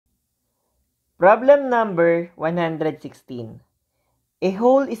Problem number 116. A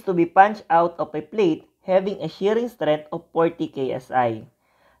hole is to be punched out of a plate having a shearing strength of 40 ksi.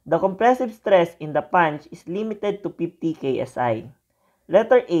 The compressive stress in the punch is limited to 50 ksi.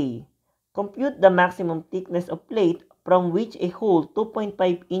 Letter A. Compute the maximum thickness of plate from which a hole 2.5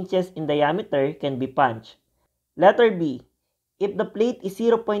 inches in diameter can be punched. Letter B. If the plate is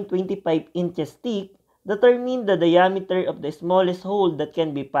 0.25 inches thick, determine the diameter of the smallest hole that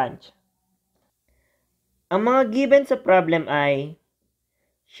can be punched. Ang mga given sa problem ay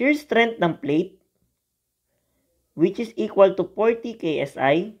shear strength ng plate, which is equal to 40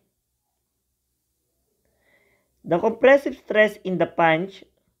 ksi. The compressive stress in the punch,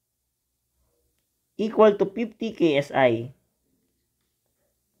 equal to 50 ksi.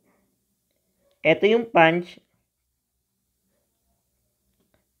 Ito yung punch,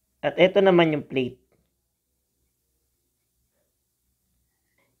 at ito naman yung plate.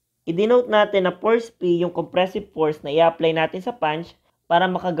 I-denote natin na force P yung compressive force na i-apply natin sa punch para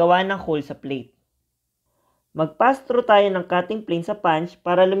makagawa ng hole sa plate. Mag-pass through tayo ng cutting plane sa punch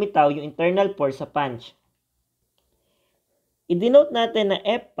para lumitaw yung internal force sa punch. I-denote natin na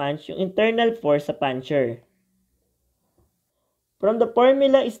F punch yung internal force sa puncher. From the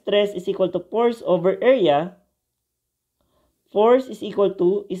formula, stress is equal to force over area. Force is equal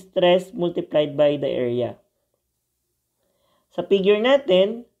to stress multiplied by the area. Sa figure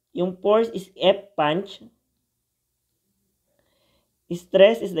natin, yung force is F punch.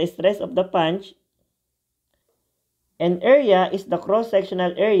 Stress is the stress of the punch. And area is the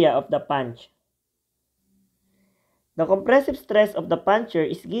cross-sectional area of the punch. The compressive stress of the puncher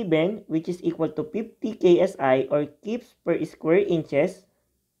is given, which is equal to 50 ksi or kips per square inches.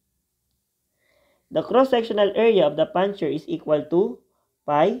 The cross-sectional area of the puncher is equal to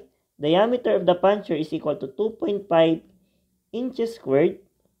pi. Diameter of the puncher is equal to 2.5 inches squared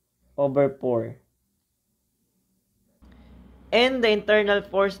over 4. And the internal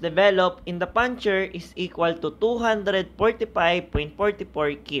force developed in the puncher is equal to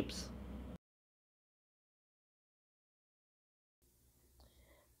 245.44 kips.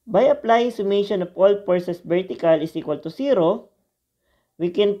 By applying summation of all forces vertical is equal to 0, we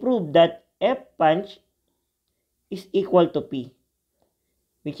can prove that F punch is equal to P,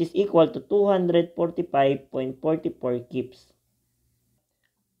 which is equal to 245.44 kips.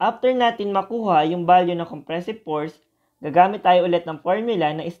 After natin makuha yung value ng compressive force, gagamit tayo ulit ng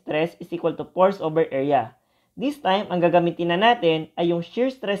formula na stress is equal to force over area. This time, ang gagamitin na natin ay yung shear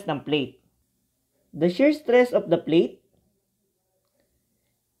stress ng plate. The shear stress of the plate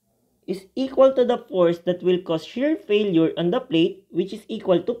is equal to the force that will cause shear failure on the plate, which is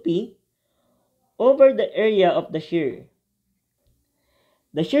equal to P, over the area of the shear.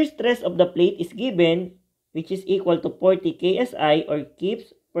 The shear stress of the plate is given, which is equal to 40 ksi or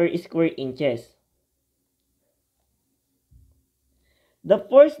kips per square inches. The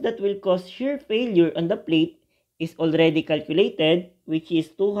force that will cause shear failure on the plate is already calculated, which is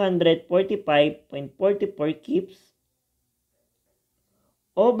 245.44 kips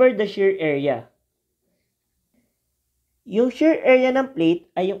over the shear area. Yung shear area ng plate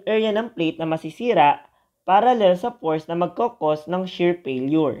ay yung area ng plate na masisira parallel sa force na magkakos ng shear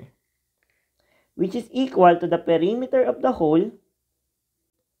failure, which is equal to the perimeter of the hole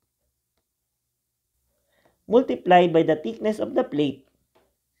multiplied by the thickness of the plate.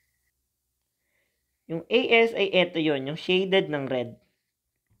 Yung AS ay ito yun, yung shaded ng red.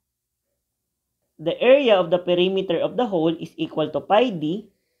 The area of the perimeter of the hole is equal to pi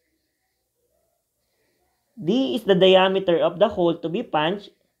d. D is the diameter of the hole to be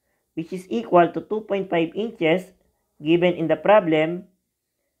punched, which is equal to 2.5 inches given in the problem.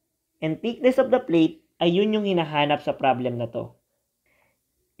 And thickness of the plate ay yun yung hinahanap sa problem na to.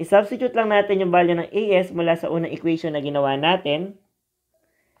 I-substitute lang natin yung value ng AS mula sa unang equation na ginawa natin.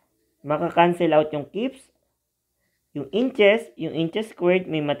 Maka-cancel out yung kips. Yung inches squared,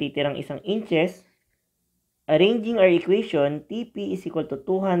 may matitirang isang inches. Arranging our equation, TP is equal to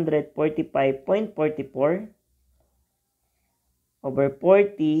 245.44 over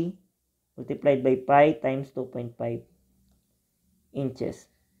 40 multiplied by pi times 2.5 inches.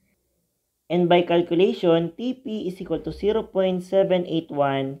 And by calculation, TP is equal to 0.781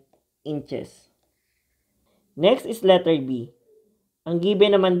 inches. Next is letter B. Ang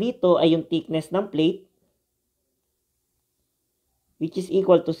given naman dito ay yung thickness ng plate, which is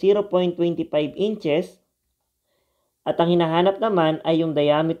equal to 0.25 inches. At ang hinahanap naman ay yung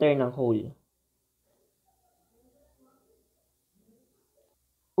diameter ng hole.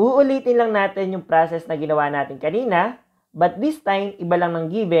 Uulitin lang natin yung process na ginawa natin kanina, but this time, iba lang ng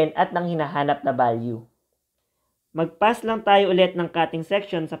given at ng hinahanap na value. Mag-pass lang tayo ulit ng cutting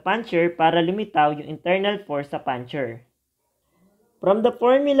section sa puncher para lumitaw yung internal force sa puncher. From the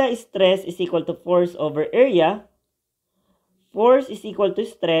formula, stress is equal to force over area. Force is equal to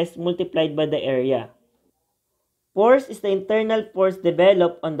stress multiplied by the area. Force is the internal force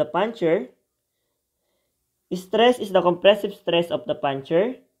developed on the puncher. Stress is the compressive stress of the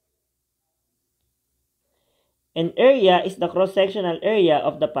puncher. And area is the cross-sectional area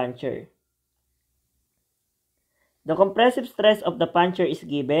of the puncher. The compressive stress of the puncher is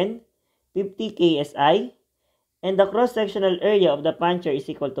given 50 kSI, and the cross-sectional area of the puncher is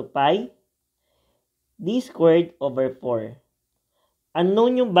equal to pi d squared over 4.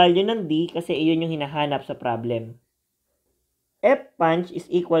 Unknown yung value ng d kasi iyon yung hinahanap sa problem. F punch is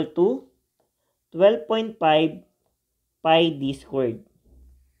equal to 12.5 pi d squared.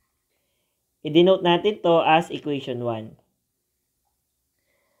 I-denote natin to as equation 1.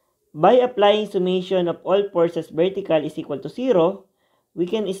 By applying summation of all forces vertical is equal to 0, we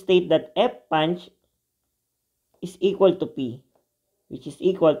can state that F punch is equal to P, which is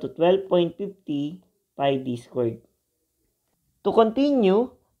equal to 12.50 pi d squared. To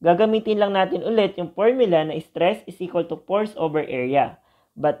continue, gagamitin lang natin ulit yung formula na stress is equal to force over area.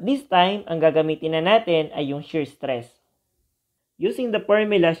 But this time, ang gagamitin na natin ay yung shear stress. Using the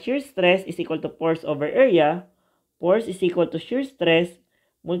formula shear stress is equal to force over area, force is equal to shear stress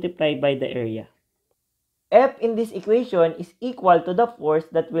multiplied by the area. F in this equation is equal to the force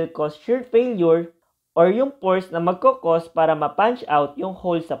that will cause shear failure or yung force na magkakos para ma-punch out yung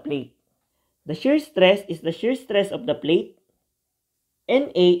hole sa plate. The shear stress is the shear stress of the plate.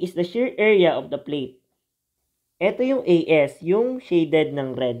 NA is the shear area of the plate. Ito yung AS, yung shaded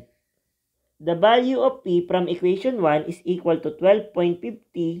ng red. The value of P from equation 1 is equal to 12.50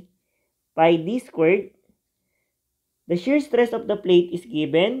 pi d squared. The shear stress of the plate is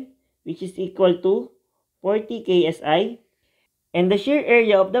given, which is equal to 40 kSI. And the shear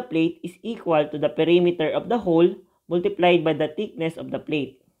area of the plate is equal to the perimeter of the hole multiplied by the thickness of the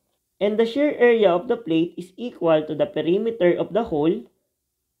plate. And the shear area of the plate is equal to the perimeter of the hole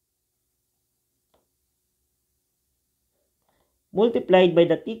multiplied by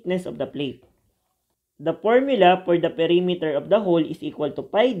the thickness of the plate. The formula for the perimeter of the hole is equal to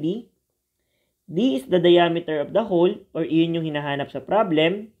pi d. D is the diameter of the hole or iyon yung hinahanap sa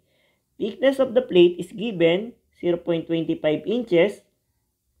problem. Thickness of the plate is given 0.25 inches.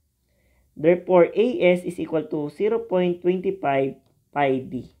 Therefore, AS is equal to 0.25 pi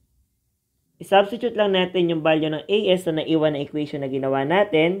d. I-substitute lang natin yung value ng AS na naiwan na equation na ginawa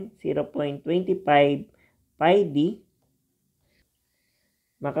natin, 0.25 pi d.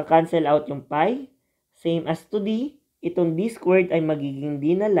 Maka-cancel out yung pi. Same as to d, itong d squared ay magiging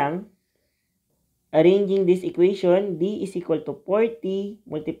d na lang. Arranging this equation, d is equal to 40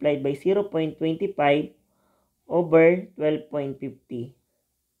 multiplied by 0.25 over 12.50.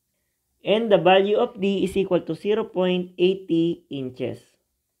 And the value of d is equal to 0.80 inches.